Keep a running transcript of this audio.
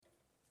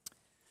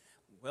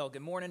Well,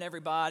 good morning,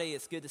 everybody.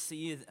 It's good to see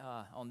you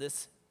on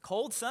this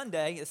cold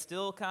Sunday. It's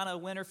still kind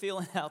of winter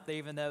feeling out there,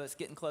 even though it's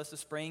getting close to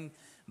spring.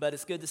 But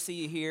it's good to see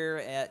you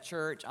here at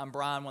church. I'm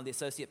Brian, one of the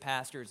associate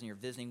pastors, and you're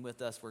visiting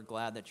with us. We're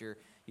glad that you're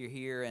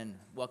here, and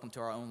welcome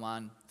to our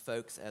online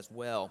folks as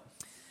well.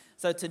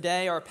 So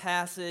today, our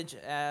passage,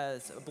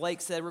 as Blake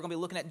said, we're going to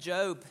be looking at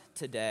Job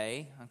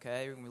today.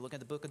 Okay, we're going to be looking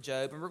at the book of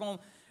Job, and we're going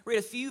to read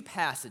a few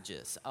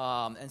passages.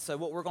 And so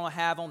what we're going to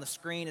have on the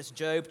screen is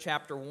Job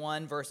chapter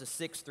 1, verses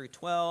 6 through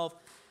 12.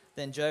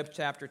 Then Job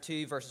chapter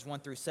 2, verses 1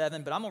 through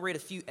 7. But I'm going to read a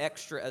few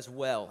extra as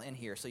well in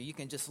here. So you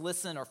can just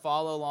listen or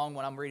follow along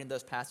when I'm reading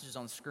those passages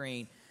on the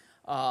screen.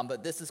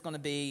 But this is going to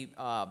be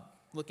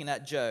looking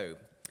at Job.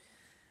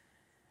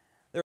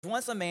 There was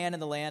once a man in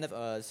the land of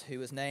Uz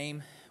whose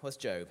name was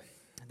Job.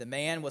 The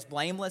man was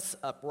blameless,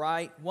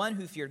 upright, one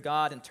who feared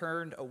God and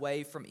turned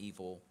away from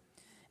evil.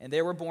 And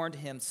there were born to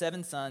him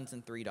 7 sons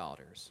and 3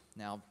 daughters.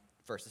 Now,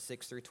 verses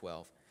 6 through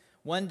 12.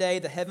 One day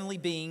the heavenly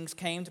beings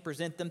came to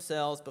present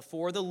themselves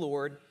before the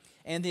Lord,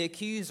 and the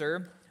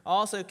accuser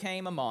also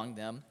came among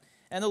them.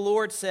 And the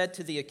Lord said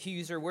to the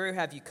accuser, "Where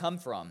have you come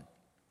from?"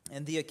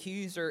 And the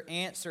accuser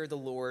answered the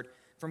Lord,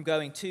 "From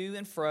going to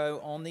and fro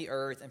on the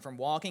earth, and from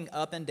walking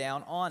up and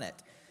down on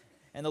it."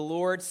 And the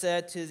Lord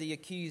said to the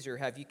accuser,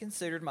 "Have you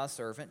considered my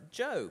servant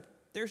Job?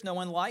 There's no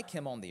one like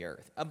him on the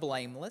earth, a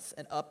blameless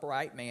and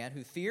upright man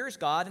who fears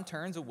God and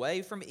turns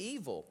away from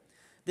evil."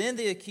 Then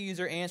the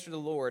accuser answered the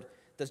Lord,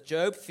 "Does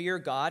Job fear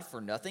God for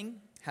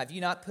nothing? Have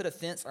you not put a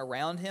fence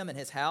around him and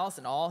his house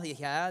and all he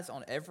has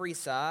on every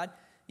side?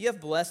 You have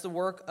blessed the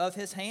work of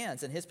his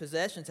hands, and his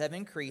possessions have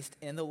increased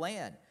in the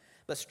land.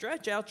 But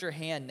stretch out your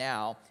hand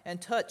now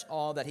and touch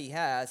all that he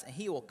has, and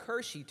he will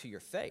curse you to your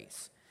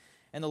face."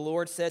 And the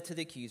Lord said to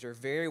the accuser,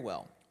 "Very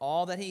well,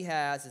 all that he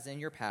has is in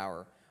your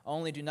power,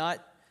 only do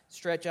not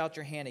stretch out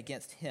your hand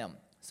against him."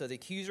 So the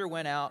accuser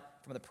went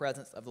out from the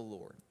presence of the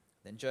Lord.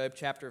 Then Job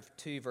chapter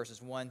 2, verses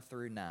 1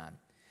 through 9.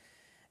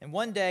 And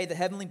one day the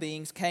heavenly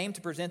beings came to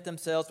present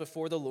themselves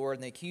before the Lord,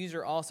 and the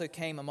accuser also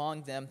came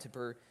among them to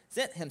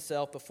present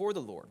himself before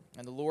the Lord.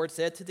 And the Lord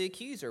said to the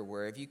accuser,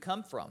 "Where have you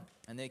come from?"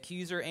 And the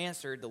accuser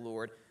answered the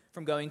Lord,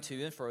 "From going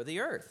to and fro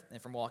the earth,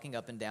 and from walking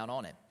up and down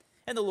on it."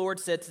 And the Lord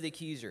said to the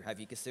accuser, "Have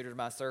you considered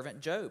my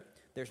servant Job?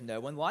 There's no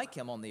one like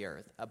him on the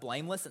earth, a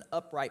blameless and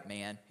upright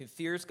man who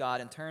fears God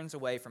and turns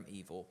away from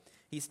evil.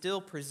 He still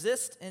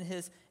persists in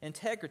his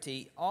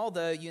integrity,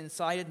 although you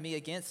incited me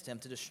against him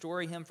to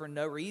destroy him for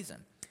no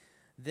reason."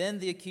 Then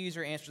the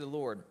accuser answered the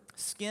Lord,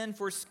 "Skin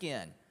for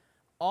skin.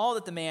 All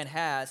that the man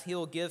has, he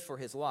will give for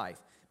his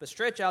life. But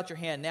stretch out your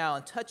hand now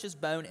and touch his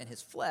bone and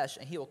his flesh,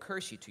 and he will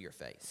curse you to your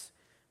face."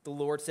 The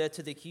Lord said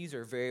to the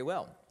accuser, "Very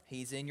well.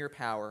 He's in your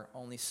power.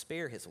 Only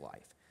spare his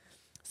life."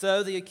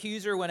 So the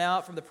accuser went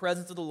out from the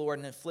presence of the Lord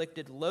and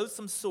inflicted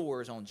loathsome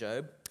sores on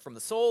Job, from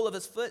the sole of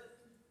his foot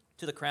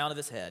to the crown of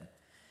his head.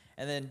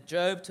 And then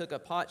Job took a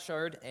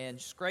potsherd and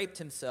scraped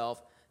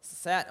himself,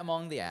 sat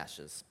among the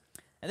ashes.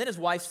 And then his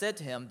wife said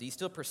to him, "Do you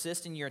still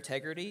persist in your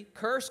integrity?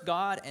 Curse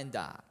God and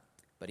die."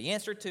 But he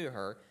answered to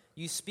her,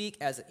 "You speak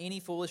as any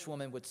foolish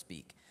woman would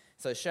speak.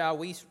 So shall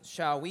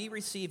we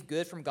receive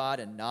good from God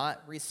and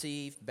not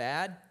receive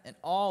bad?" And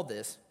all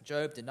this,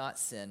 Job did not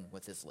sin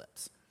with his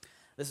lips.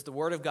 This is the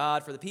word of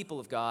God for the people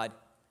of God.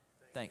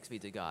 Thanks be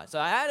to God. So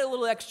I added a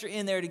little extra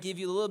in there to give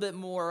you a little bit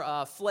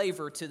more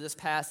flavor to this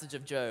passage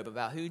of Job,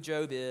 about who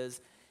Job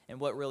is and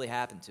what really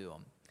happened to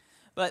him.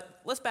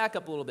 But let's back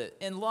up a little bit.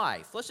 In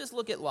life, let's just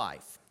look at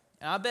life.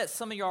 And I bet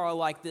some of y'all are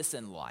like this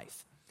in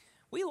life.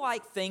 We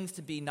like things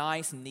to be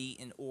nice, neat,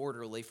 and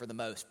orderly for the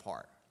most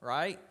part,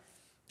 right?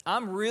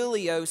 I'm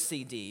really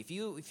OCD. If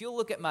you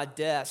look at my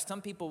desk,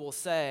 some people will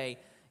say,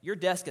 "Your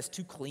desk is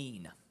too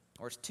clean,"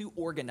 or "it's too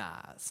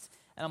organized."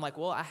 And I'm like,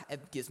 well,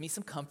 it gives me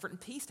some comfort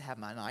and peace to have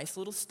my nice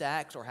little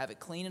stacks or have it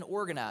clean and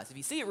organized. If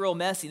you see it real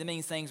messy, that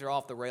means things are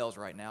off the rails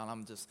right now, and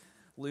I'm just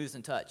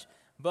losing touch.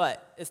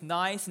 But it's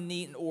nice,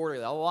 neat, and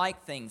orderly. I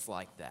like things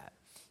like that.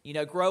 You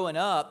know, growing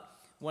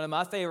up, one of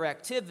my favorite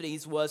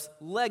activities was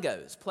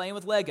Legos, playing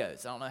with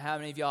Legos. I don't know how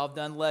many of y'all have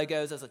done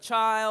Legos as a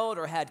child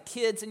or had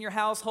kids in your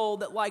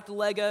household that liked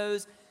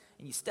Legos,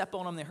 and you step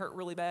on them, they hurt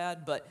really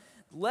bad. But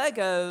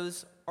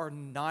Legos are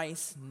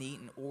nice, neat,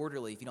 and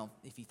orderly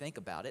if you think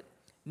about it.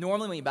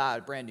 Normally when you buy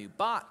a brand new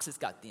box, it's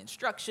got the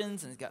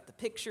instructions and it's got the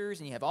pictures,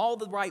 and you have all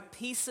the right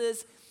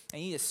pieces,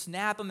 and you just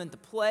snap them into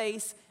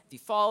place. If you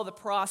follow the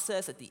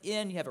process, at the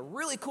end, you have a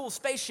really cool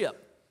spaceship.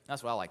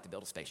 That's what I like to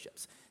build,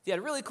 spaceships. You had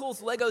a really cool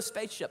Lego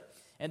spaceship.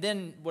 And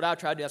then what I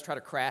tried to do is try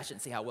to crash it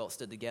and see how well it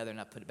stood together,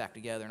 and I put it back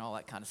together and all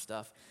that kind of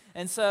stuff.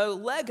 And so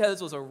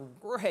Legos was a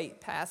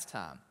great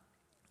pastime.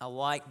 I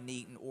like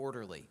neat and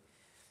orderly.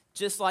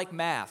 Just like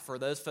math, for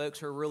those folks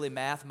who are really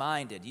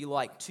math-minded, you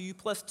like 2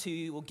 plus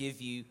 2 will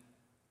give you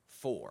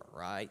 4,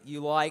 right?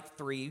 You like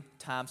 3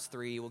 times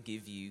 3 will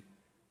give you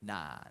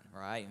 9,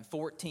 right? And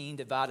 14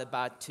 divided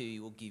by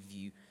 2 will give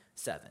you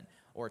 7.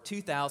 Or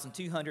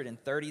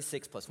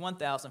 2,236 plus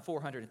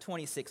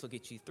 1,426 will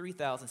get you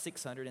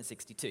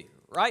 3,662,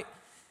 right?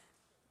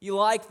 You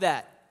like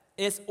that.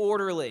 It's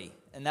orderly,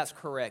 and that's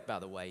correct, by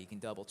the way. You can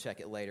double check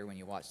it later when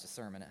you watch the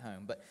sermon at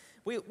home. But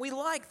we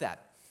like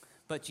that.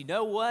 But you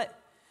know what?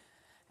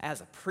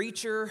 As a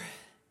preacher,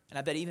 and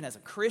I bet even as a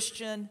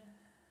Christian,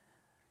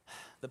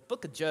 the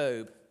book of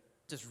Job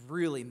just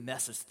really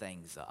messes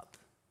things up.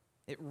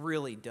 It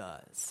really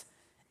does.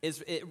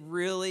 It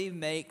really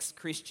makes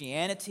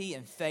Christianity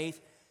and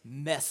faith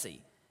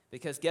messy.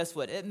 Because guess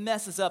what? It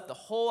messes up the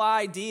whole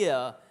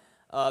idea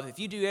of if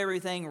you do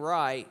everything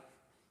right,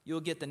 you'll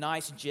get the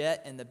nice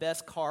jet and the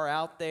best car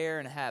out there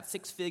and have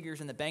 6 figures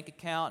in the bank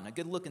account and a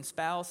good-looking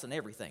spouse and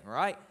everything,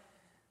 right?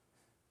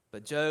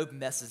 But Job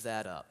messes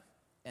that up.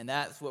 And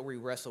that's what we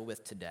wrestle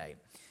with today.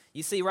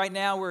 You see, right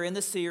now we're in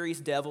the series,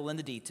 Devil in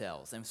the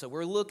Details. And so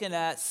we're looking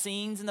at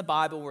scenes in the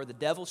Bible where the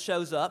devil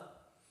shows up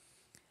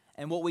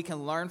and what we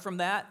can learn from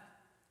that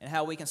and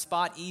how we can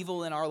spot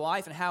evil in our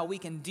life and how we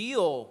can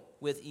deal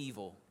with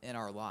evil in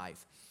our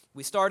life.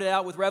 We started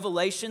out with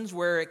Revelations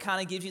where it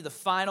kind of gives you the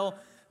final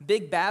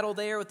big battle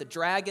there with the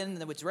dragon,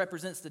 which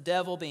represents the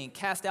devil being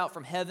cast out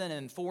from heaven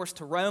and forced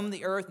to roam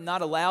the earth,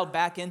 not allowed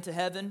back into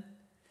heaven.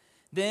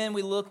 Then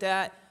we looked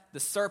at the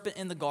serpent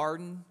in the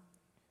garden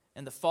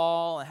and the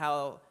fall and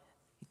how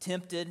he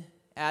tempted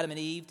Adam and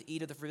Eve to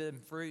eat of the forbidden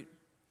fruit.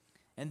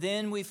 And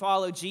then we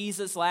followed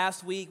Jesus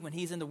last week when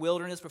he's in the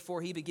wilderness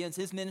before he begins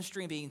his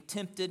ministry and being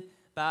tempted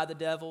by the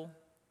devil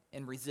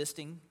and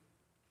resisting.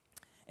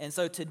 And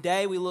so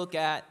today we look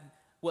at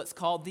what's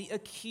called the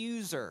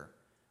accuser,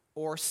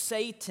 or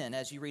Satan,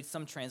 as you read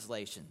some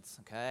translations,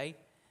 okay?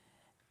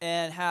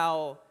 And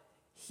how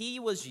he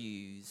was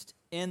used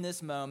in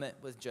this moment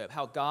with Job,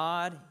 how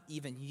God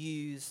even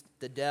used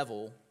the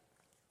devil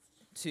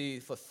to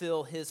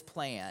fulfill his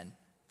plan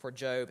for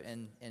Job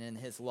and in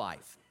his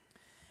life.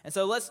 And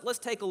so let's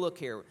take a look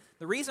here.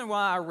 The reason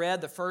why I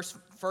read the first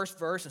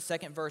verse and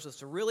second verse is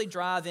to really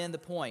drive in the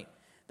point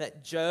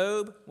that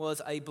Job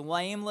was a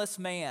blameless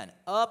man,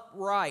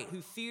 upright,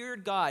 who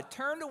feared God,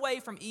 turned away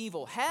from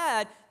evil,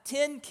 had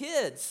 10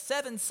 kids,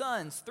 7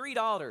 sons, 3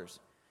 daughters.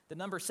 The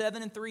number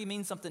 7 and 3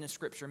 means something in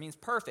Scripture. It means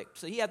perfect.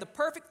 So he had the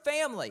perfect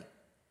family.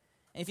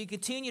 And if you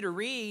continue to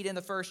read in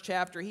the first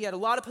chapter, he had a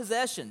lot of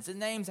possessions. It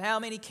names how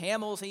many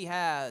camels he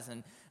has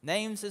and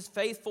names his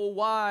faithful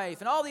wife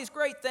and all these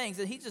great things.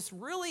 And he just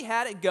really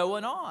had it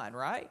going on,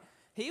 right?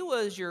 He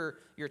was your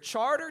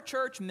charter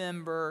church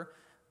member,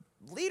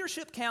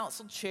 leadership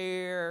council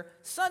chair,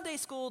 Sunday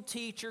school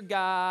teacher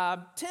guy,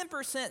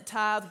 10%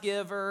 tithe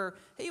giver.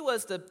 He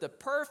was the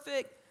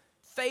perfect,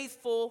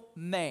 faithful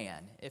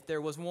man, if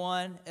there was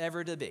one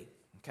ever to be,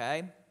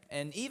 okay?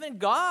 And even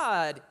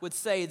God would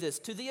say this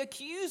to the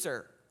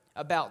accuser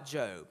about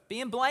Job,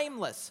 being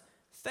blameless,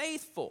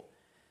 faithful.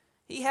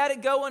 He had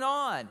it going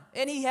on,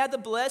 and he had the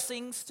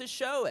blessings to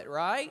show it,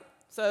 right?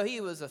 So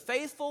he was a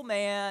faithful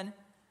man,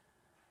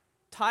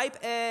 type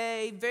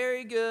A,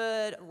 very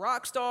good,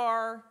 rock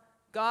star,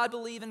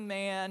 God-believing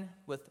man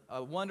with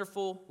a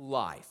wonderful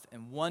life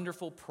and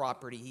wonderful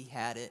property. He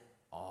had it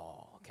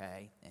all,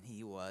 okay? And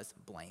he was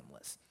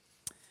blameless.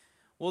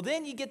 Well,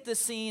 then you get this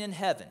scene in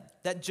heaven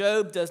that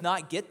Job does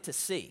not get to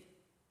see,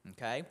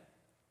 okay?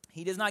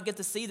 He does not get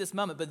to see this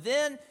moment. But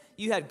then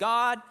you had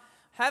God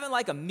having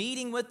like a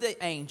meeting with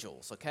the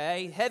angels,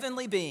 okay?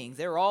 Heavenly beings.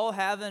 They were all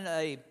having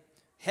a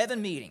heaven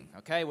meeting,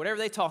 okay? Whatever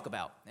they talk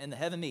about in the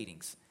heaven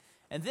meetings.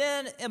 And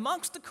then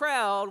amongst the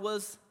crowd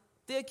was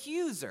the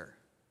accuser.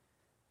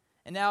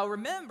 And now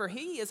remember,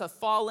 he is a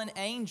fallen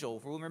angel.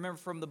 Remember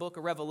from the book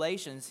of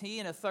Revelations, he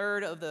and a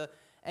third of the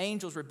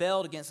angels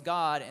rebelled against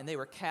God, and they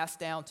were cast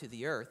down to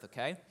the earth,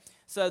 okay?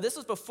 So this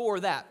was before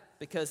that,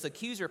 because the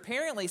accuser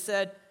apparently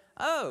said,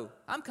 oh,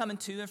 I'm coming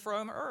to and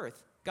from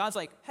earth. God's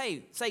like,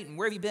 hey, Satan,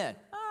 where have you been?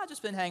 Oh, I've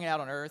just been hanging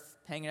out on earth,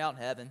 hanging out in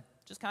heaven,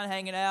 just kind of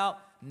hanging out,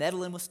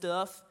 meddling with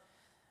stuff.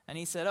 And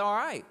he said, all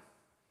right,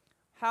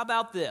 how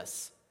about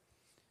this?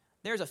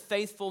 There's a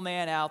faithful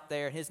man out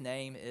there, his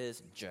name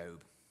is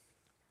Job.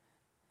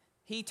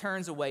 He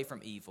turns away from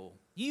evil.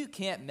 You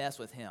can't mess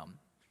with him.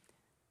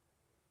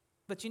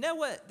 But you know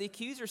what the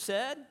accuser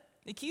said?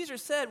 The accuser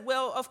said,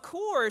 well, of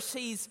course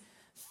he's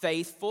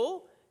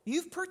faithful.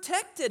 You've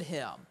protected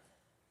him.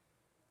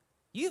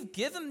 You've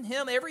given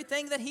him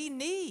everything that he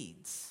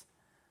needs.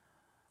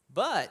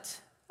 But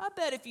I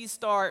bet if you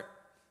start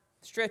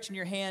stretching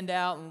your hand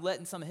out and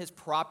letting some of his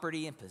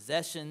property and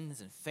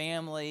possessions and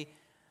family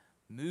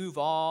move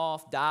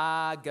off,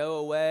 die, go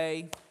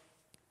away,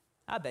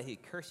 I bet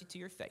he'd curse you to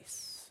your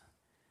face.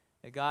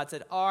 And God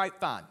said, all right,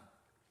 fine.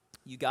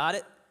 You got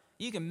it.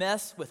 You can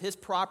mess with his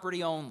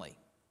property only.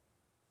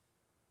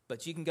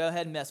 But you can go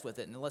ahead and mess with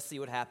it, and let's see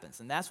what happens.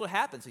 And that's what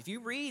happens. If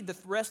you read the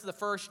rest of the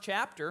first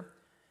chapter,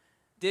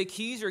 the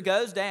accuser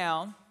goes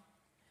down,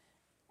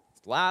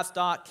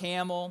 livestock,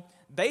 camel.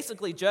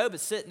 Basically, Job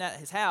is sitting at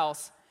his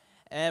house,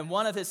 and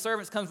one of his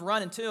servants comes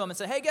running to him and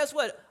says, hey, guess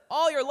what?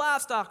 All your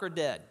livestock are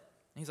dead.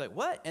 And he's like,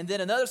 what? And then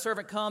another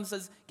servant comes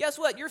and says, guess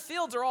what? Your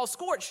fields are all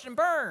scorched and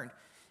burned.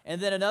 And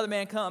then another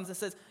man comes and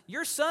says,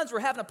 your sons were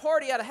having a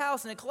party at a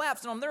house and it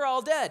collapsed on them. They're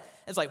all dead.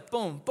 It's like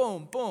boom,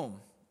 boom, boom.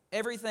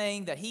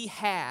 Everything that he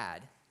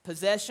had,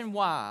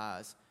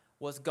 possession-wise,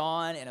 was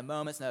gone in a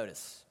moment's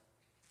notice.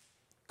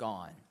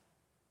 gone.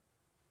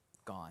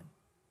 Gone.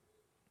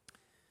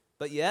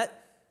 But yet,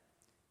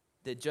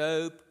 did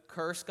Job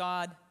curse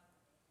God?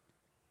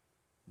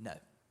 No,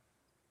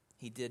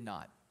 he did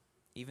not,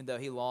 even though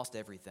he lost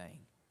everything.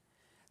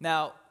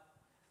 Now,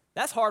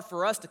 that's hard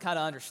for us to kind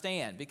of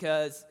understand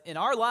because in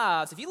our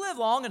lives, if you live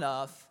long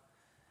enough,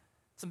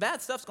 some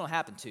bad stuff's going to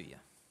happen to you.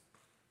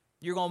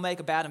 You're going to make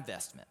a bad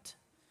investment,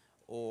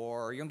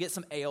 or you're going to get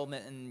some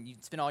ailment and you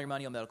spend all your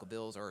money on medical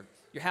bills, or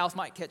your house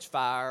might catch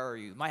fire, or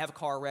you might have a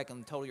car wreck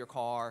and total your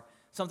car.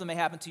 Something may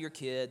happen to your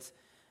kids.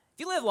 If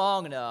you live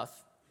long enough,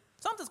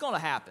 something's going to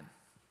happen,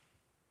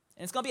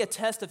 and it's going to be a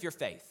test of your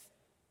faith.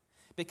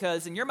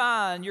 Because in your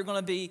mind, you're going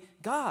to be,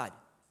 God,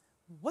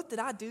 what did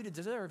I do to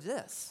deserve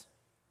this?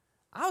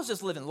 I was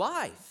just living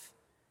life,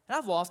 and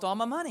I've lost all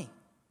my money.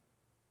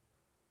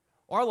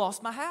 Or I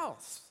lost my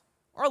house.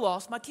 Or I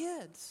lost my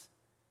kids.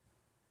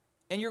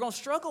 And you're going to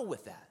struggle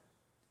with that.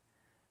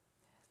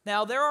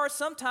 Now, there are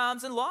some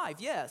times in life,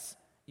 yes,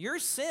 your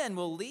sin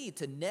will lead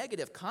to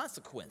negative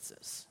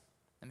consequences.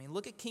 I mean,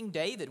 look at King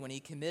David when he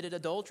committed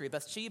adultery,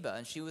 Bathsheba,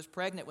 and she was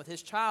pregnant with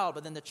his child,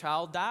 but then the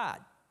child died.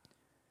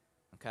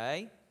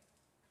 Okay?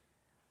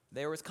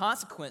 There was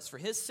consequence for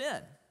his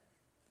sin.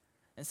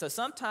 And so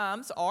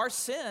sometimes our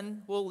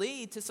sin will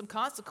lead to some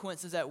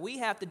consequences that we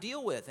have to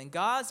deal with. And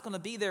God's going to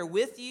be there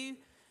with you,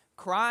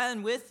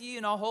 crying with you,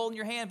 and all holding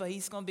your hand, but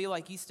he's going to be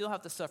like, you still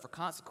have to suffer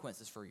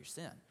consequences for your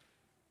sin.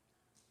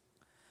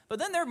 But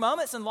then there are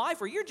moments in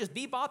life where you're just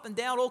bebopping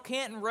down Old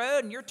Canton Road,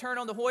 and you're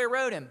turning on the Hoyer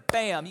Road, and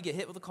bam, you get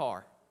hit with a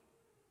car.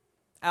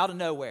 Out of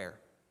nowhere.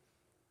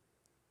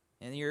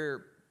 And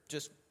you're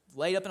just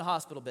laid up in a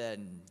hospital bed,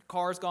 and the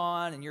car's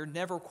gone, and you're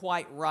never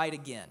quite right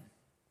again.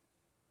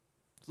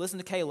 Listen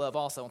to K-Love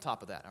also on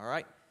top of that, all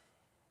right?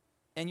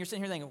 And you're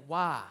sitting here thinking,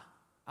 why?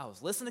 I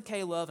was listening to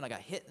K-Love, and I got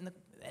hit, and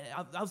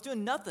I was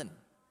doing nothing.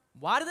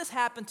 Why did this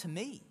happen to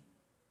me?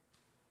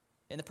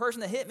 And the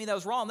person that hit me that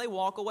was wrong, they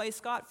walk away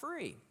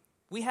scot-free.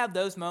 We have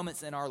those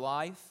moments in our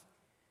life.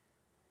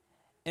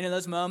 And in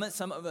those moments,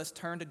 some of us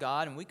turn to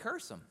God, and we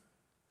curse him.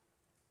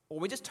 Or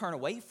we just turn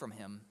away from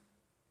him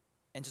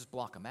and just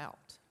block him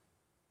out.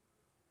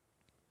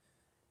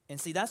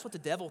 And see, that's what the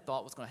devil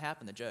thought was going to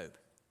happen to Job.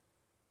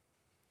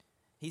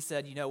 He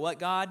said, you know what,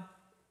 God?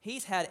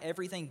 He's had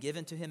everything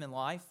given to him in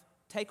life.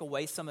 Take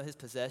away some of his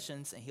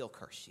possessions and he'll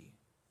curse you.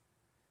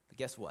 But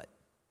guess what?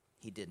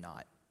 He did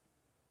not.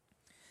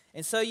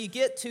 And so you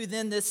get to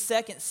then this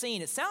second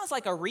scene. It sounds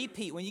like a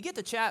repeat. When you get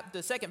to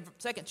the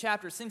second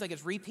chapter, it seems like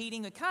it's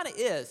repeating. It kind of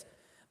is.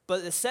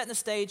 But it's setting the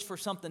stage for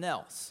something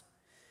else.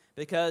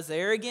 Because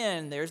there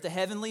again, there's the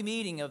heavenly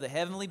meeting of the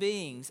heavenly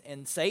beings,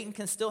 and Satan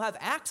can still have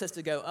access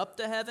to go up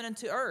to heaven and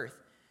to earth.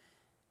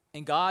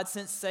 And God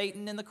sent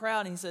Satan in the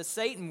crowd, and he says,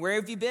 Satan, where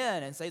have you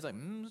been? And Satan's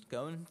like,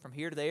 going from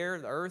here to there,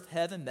 the earth,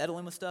 heaven,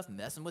 meddling with stuff,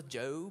 messing with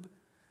Job.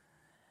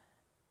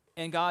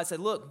 And God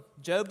said,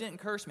 look, Job didn't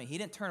curse me. He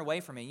didn't turn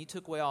away from me. You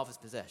took away all of his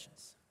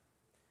possessions.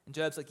 And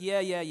Job's like,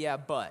 yeah,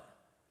 but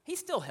he's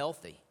still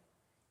healthy.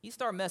 You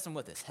start messing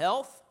with his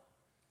health,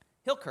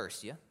 he'll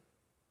curse you.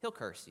 He'll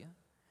curse you.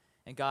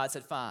 And God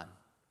said, fine,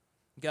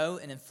 go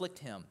and inflict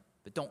him,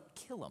 but don't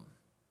kill him.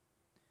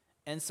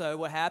 And so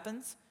what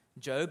happens?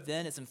 Job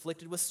then is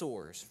inflicted with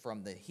sores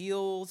from the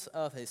heels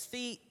of his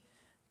feet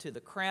to the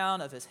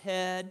crown of his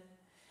head.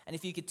 And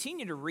if you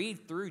continue to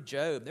read through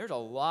Job, there's a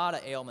lot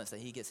of ailments that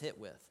he gets hit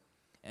with.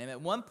 And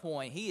at one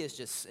point, it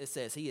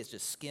says he is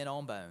just skin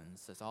on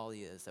bones. That's all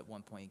he is. At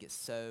one point, he gets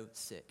so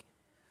sick.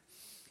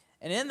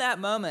 And in that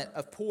moment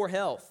of poor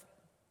health,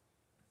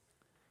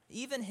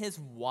 even his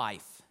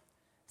wife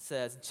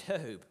says,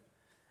 Job,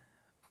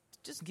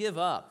 just give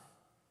up.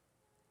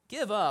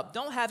 Give up.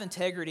 Don't have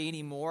integrity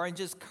anymore and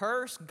just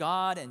curse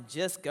God and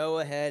just go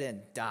ahead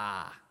and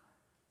die.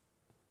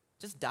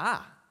 Just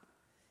die.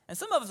 And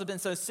some of us have been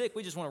so sick,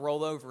 we just want to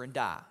roll over and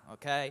die,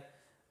 okay?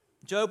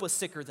 Job was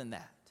sicker than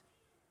that.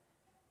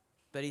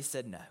 But he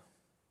said no.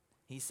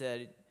 He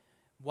said,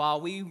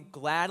 while we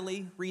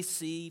gladly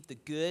receive the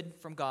good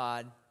from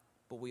God,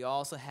 but we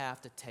also have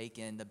to take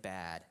in the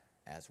bad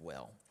as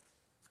well.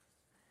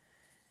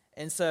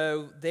 And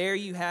so there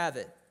you have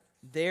it.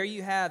 There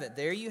you have it.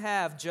 There you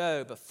have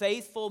Job, a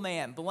faithful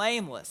man,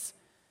 blameless,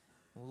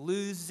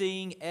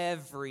 losing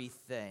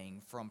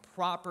everything from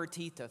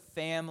property to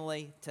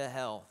family to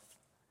health,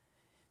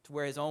 to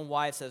where his own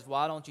wife says,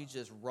 why don't you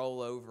just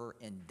roll over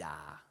and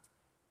die?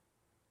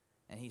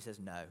 And he says,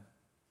 no,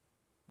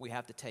 we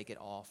have to take it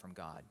all from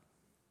God.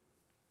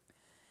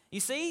 You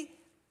see,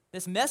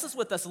 this messes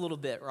with us a little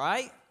bit,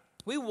 right?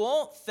 We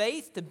want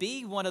faith to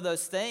be one of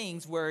those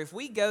things where if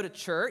we go to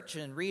church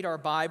and read our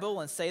Bible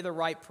and say the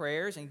right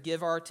prayers and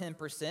give our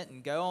 10%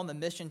 and go on the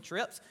mission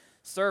trips,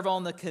 serve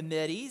on the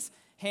committees,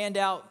 hand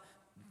out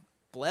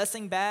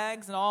blessing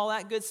bags and all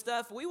that good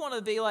stuff, we want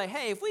to be like,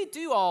 hey, if we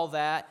do all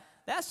that,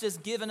 that's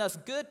just giving us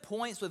good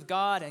points with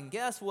God, and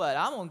guess what?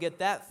 I'm going to get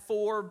that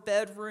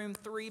 4-bedroom,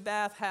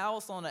 3-bath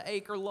house on an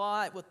acre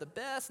lot with the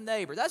best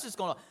neighbor. That's just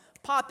going to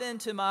pop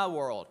into my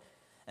world.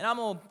 And I'm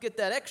going to get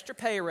that extra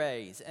pay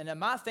raise. And then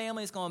my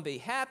family's going to be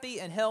happy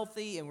and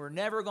healthy, and we're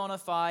never going to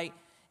fight.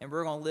 and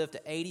we're going to live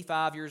to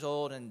 85 years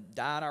old and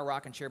die in our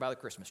rocking chair by the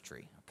Christmas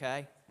tree,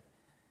 okay?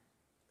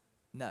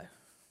 No.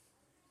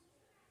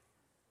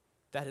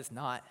 That is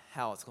not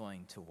how it's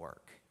going to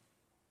work.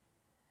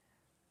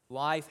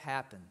 Life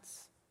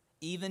happens.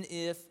 Even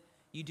if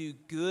you do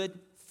good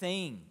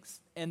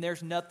things, and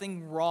there's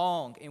nothing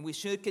wrong, and we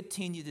should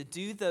continue to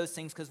do those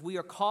things because we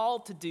are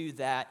called to do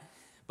that,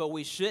 but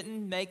we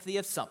shouldn't make the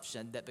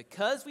assumption that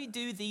because we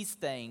do these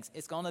things,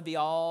 it's going to be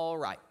all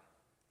right.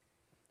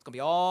 It's going to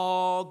be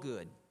all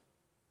good.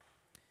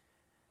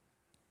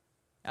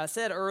 I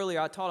said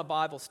earlier, I taught a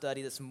Bible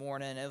study this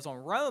morning. It was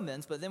on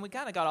Romans, but then we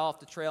kind of got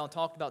off the trail and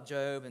talked about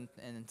Job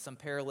and some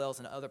parallels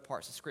in other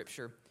parts of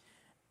Scripture.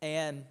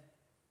 And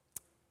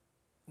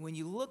when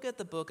you look at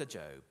the book of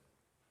Job,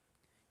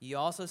 you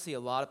also see a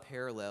lot of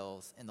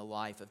parallels in the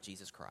life of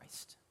Jesus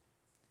Christ.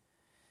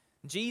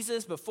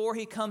 Jesus, before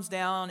he comes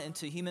down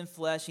into human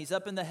flesh, he's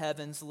up in the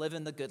heavens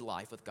living the good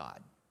life with God.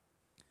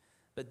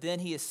 But then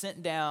he is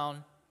sent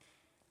down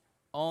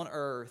on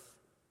earth,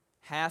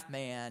 half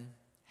man,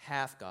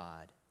 half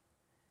God,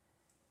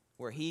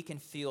 where he can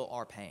feel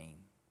our pain,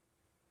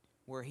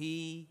 where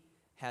he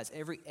has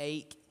every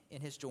ache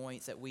in his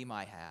joints that we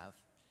might have,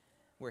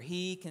 where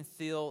he can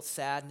feel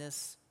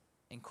sadness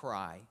and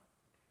cry,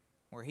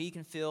 where he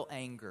can feel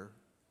anger,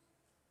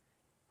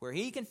 where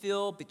he can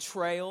feel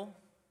betrayal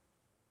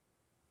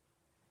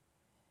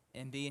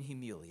and being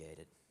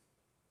humiliated.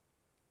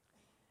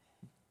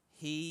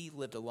 He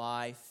lived a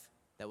life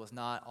that was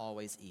not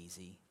always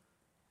easy.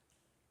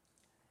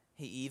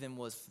 He even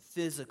was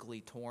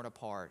physically torn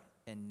apart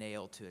and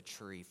nailed to a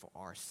tree for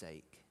our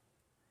sake.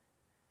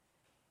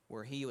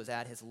 Where he was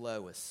at his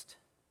lowest,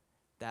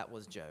 that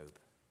was Job.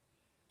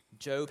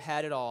 Job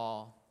had it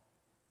all.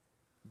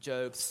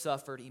 Job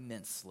suffered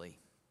immensely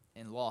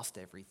and lost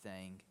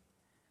everything.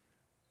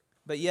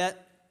 But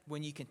yet,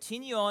 when you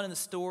continue on in the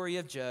story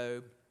of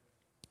Job,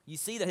 you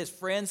see that his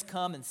friends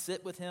come and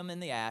sit with him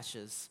in the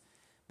ashes,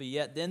 but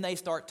yet then they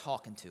start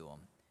talking to him.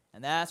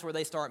 And that's where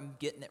they start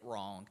getting it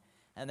wrong.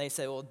 And they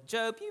say, well,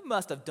 Job, you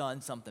must have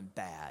done something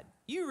bad.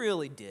 You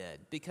really did,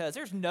 because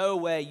there's no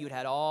way you'd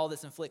had all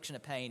this infliction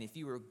of pain if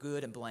you were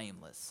good and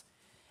blameless.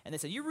 And they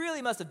said, you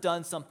really must have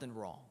done something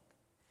wrong.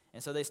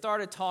 And so they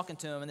started talking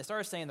to him, and they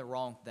started saying the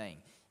wrong thing.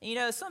 And you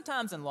know,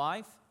 sometimes in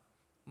life,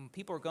 when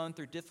people are going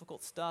through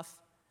difficult stuff,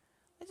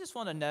 they just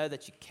want to know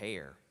that you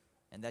care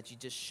and that you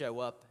just show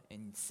up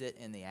and sit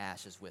in the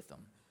ashes with them.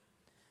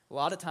 A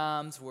lot of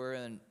times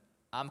when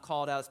I'm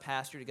called out as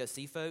pastor to go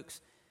see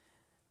folks,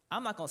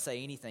 I'm not going to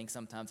say anything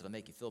sometimes that'll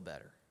make you feel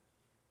better,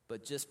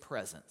 but just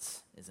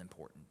presence is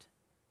important.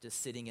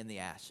 Just sitting in the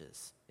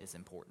ashes is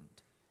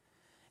important.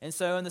 And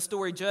so in the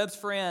story, Job's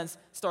friends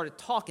started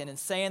talking and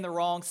saying the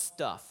wrong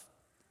stuff.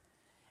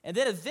 And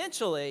then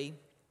eventually,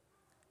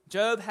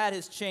 Job had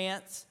his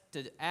chance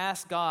to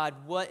ask God,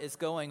 what is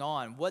going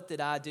on? What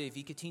did I do? If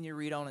you continue to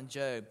read on in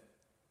Job.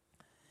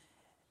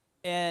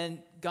 And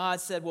God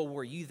said, well,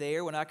 were you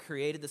there when I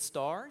created the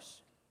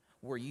stars?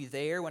 Were you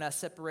there when I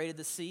separated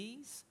the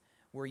seas?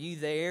 Were you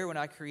there when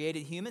I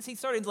created humans? He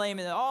started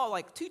naming all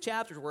like 2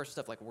 chapters worth of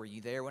stuff like, were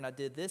you there when I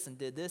did this and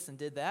did this and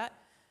did that?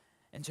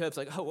 And Job's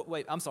like, oh,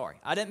 wait, I'm sorry.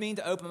 I didn't mean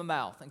to open my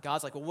mouth. And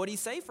God's like, well, what do you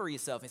say for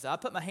yourself? And he said, I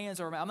put my hands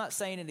over my mouth. I'm not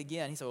saying it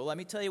again. He said, well, let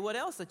me tell you what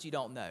else that you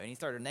don't know. And he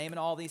started naming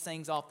all these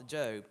things off to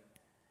Job.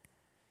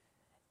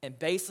 And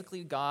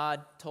basically,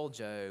 God told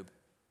Job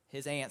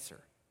his answer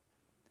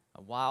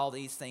of why all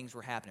these things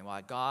were happening,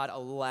 why God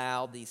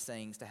allowed these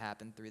things to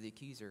happen through the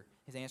accuser.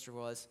 His answer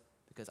was,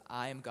 because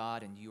I am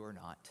God and you are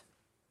not.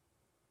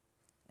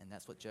 And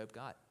that's what Job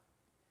got.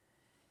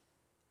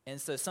 And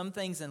so some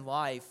things in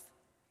life,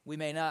 we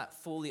may not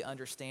fully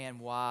understand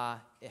why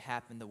it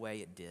happened the way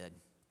it did.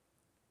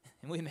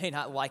 And we may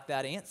not like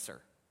that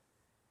answer.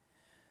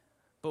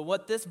 But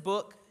what this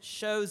book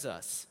shows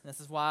us, and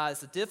this is why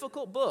it's a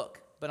difficult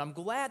book, but I'm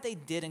glad they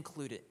did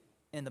include it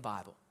in the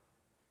Bible.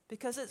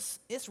 Because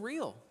it's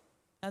real.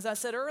 As I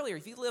said earlier,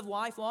 if you live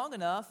life long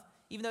enough,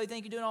 even though you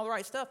think you're doing all the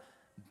right stuff,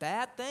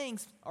 bad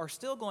things are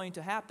still going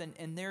to happen,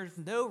 and there's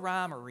no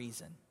rhyme or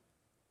reason.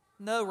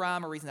 No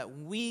rhyme or reason that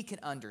we can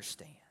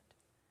understand.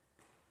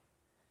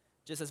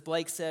 Just as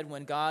Blake said,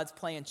 when God's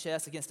playing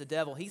chess against the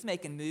devil, he's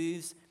making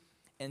moves,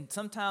 and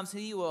sometimes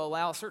he will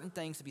allow certain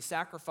things to be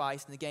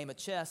sacrificed in the game of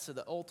chess, so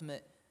the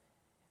ultimate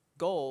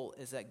goal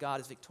is that God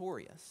is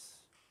victorious.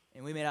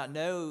 And we may not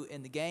know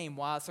in the game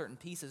why certain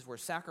pieces were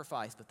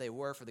sacrificed, but they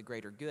were for the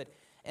greater good.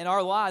 In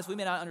our lives, we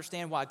may not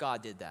understand why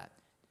God did that.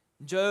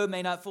 Job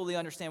may not fully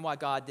understand why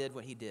God did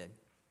what he did.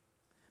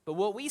 But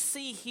what we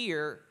see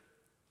here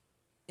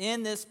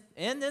in this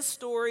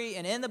story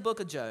and in the book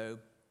of Job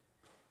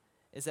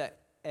is that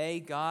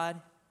God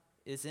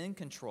is in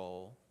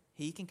control.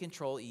 He can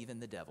control even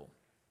the devil.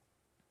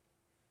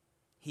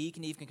 He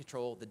can even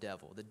control the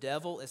devil. The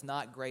devil is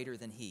not greater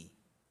than he.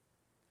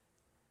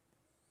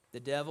 The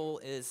devil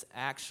is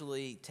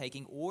actually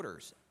taking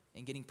orders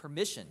and getting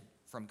permission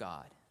from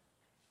God.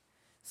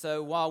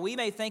 So while we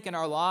may think in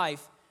our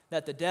life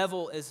that the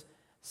devil is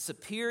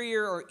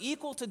superior or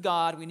equal to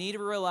God, we need to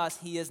realize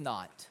he is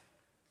not.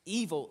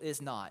 Evil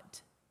is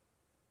not.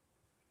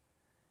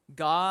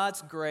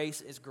 God's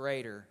grace is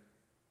greater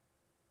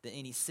than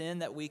any sin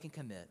that we can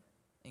commit,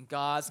 and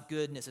God's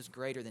goodness is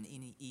greater than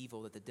any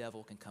evil that the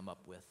devil can come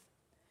up with.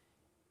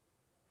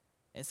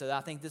 And so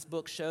I think this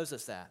book shows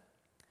us that.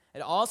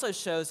 It also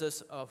shows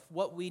us of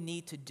what we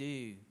need to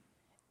do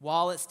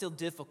while it's still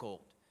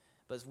difficult,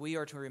 but we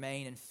are to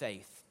remain in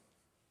faith.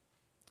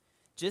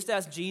 Just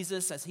as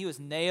Jesus, as he was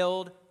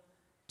nailed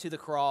to the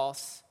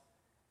cross,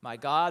 my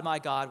God,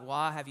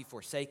 why have you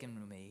forsaken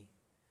me?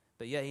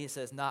 But yet he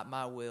says, not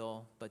my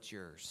will, but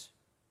yours.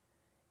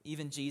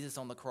 Even Jesus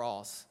on the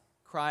cross,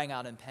 crying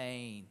out in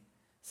pain,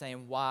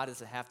 saying, why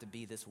does it have to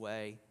be this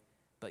way?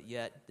 But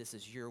yet this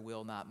is your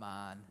will, not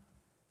mine.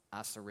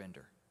 I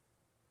surrender.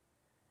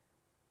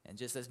 And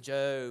just as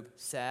Job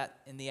sat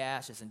in the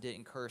ashes and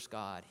didn't curse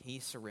God, he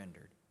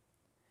surrendered.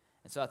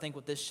 And so I think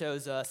what this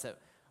shows us that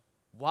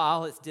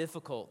while it's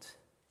difficult,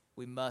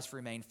 we must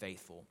remain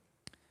faithful.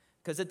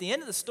 Because at the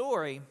end of the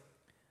story,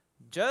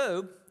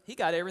 Job, he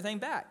got everything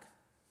back.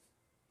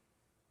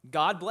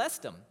 God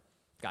blessed him.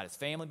 Got his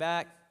family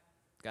back,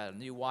 got a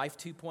new wife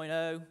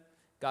 2.0,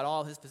 got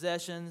all his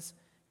possessions.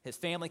 His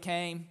family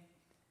came,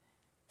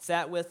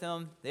 sat with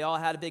him. They all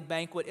had a big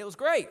banquet. It was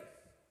great.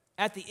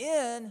 At the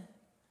end,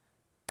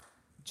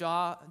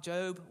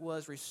 Job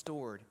was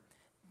restored.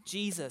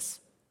 Jesus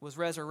was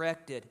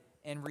resurrected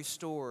and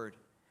restored.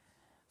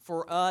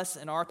 For us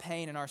and our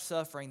pain and our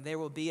suffering, there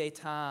will be a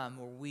time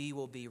where we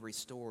will be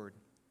restored.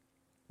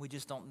 We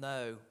just don't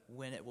know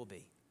when it will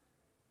be.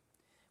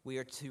 We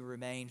are to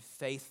remain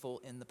faithful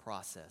in the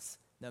process,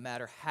 no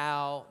matter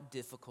how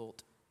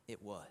difficult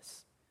it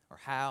was or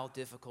how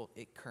difficult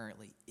it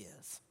currently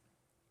is.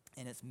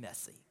 And it's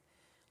messy.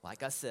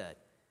 Like I said,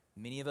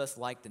 many of us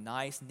like the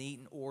nice, neat,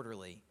 and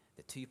orderly,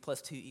 that 2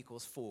 + 2 =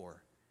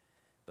 4.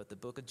 But the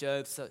book of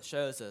Job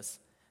shows us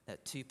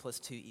that 2 +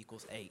 2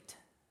 = 8.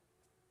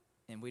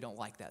 And we don't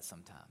like that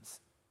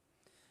sometimes.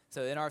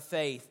 So in our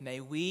faith, may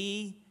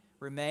we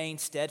remain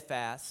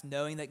steadfast,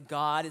 knowing that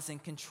God is in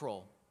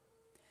control,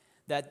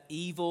 that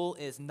evil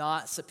is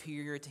not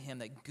superior to him,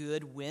 that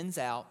good wins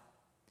out,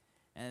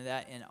 and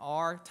that in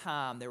our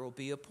time there will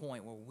be a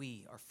point where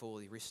we are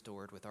fully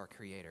restored with our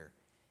Creator,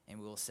 and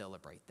we will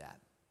celebrate that.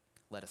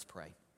 Let us pray.